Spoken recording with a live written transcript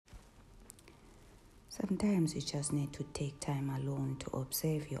Sometimes you just need to take time alone to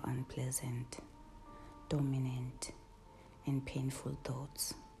observe your unpleasant, dominant, and painful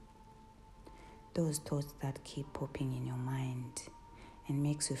thoughts. Those thoughts that keep popping in your mind and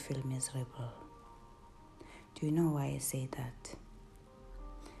makes you feel miserable. Do you know why I say that?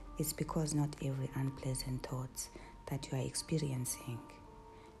 It's because not every unpleasant thought that you are experiencing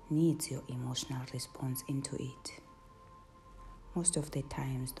needs your emotional response into it. Most of the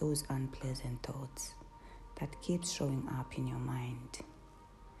times, those unpleasant thoughts that keep showing up in your mind,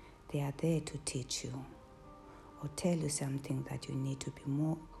 they are there to teach you or tell you something that you need to be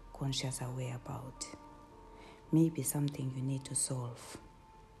more conscious aware about. Maybe something you need to solve.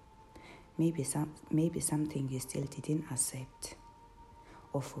 Maybe something you still didn't accept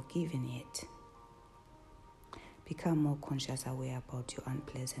or forgiven yet. Become more conscious aware about your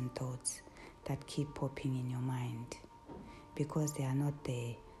unpleasant thoughts that keep popping in your mind, because they are not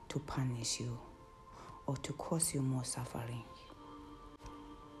there to punish you or to cause you more suffering.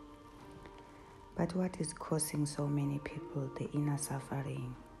 But what is causing so many people the inner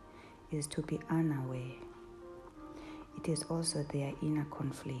suffering is to be unaware. It is also their inner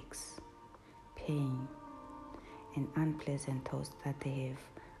conflicts, pain, and unpleasant thoughts that they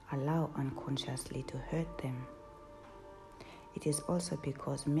have allowed unconsciously to hurt them. It is also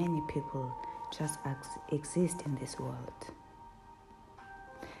because many people just exist in this world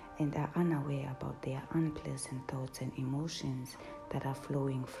and are unaware about their unpleasant thoughts and emotions that are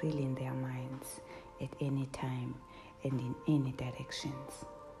flowing freely in their minds at any time and in any directions.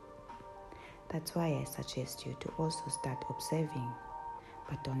 That's why I suggest you to also start observing,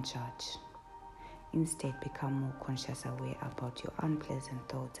 but don't judge. Instead, become more conscious aware about your unpleasant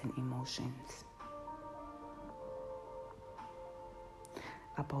thoughts and emotions,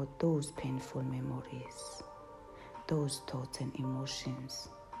 about those painful memories, those thoughts and emotions,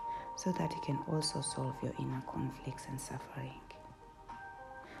 so that you can also solve your inner conflicts and suffering.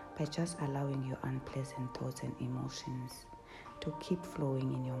 By just allowing your unpleasant thoughts and emotions to keep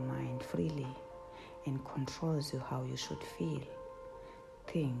flowing in your mind freely and controls you how you should feel,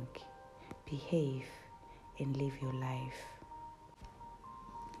 think, behave, and live your life.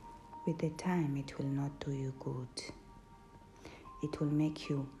 With the time, it will not do you good. It will make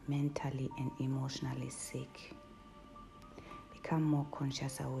you mentally and emotionally sick. Become more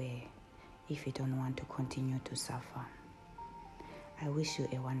conscious aware if you don't want to continue to suffer. I wish you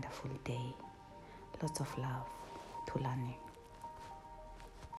a wonderful day. Lots of love. Thulani.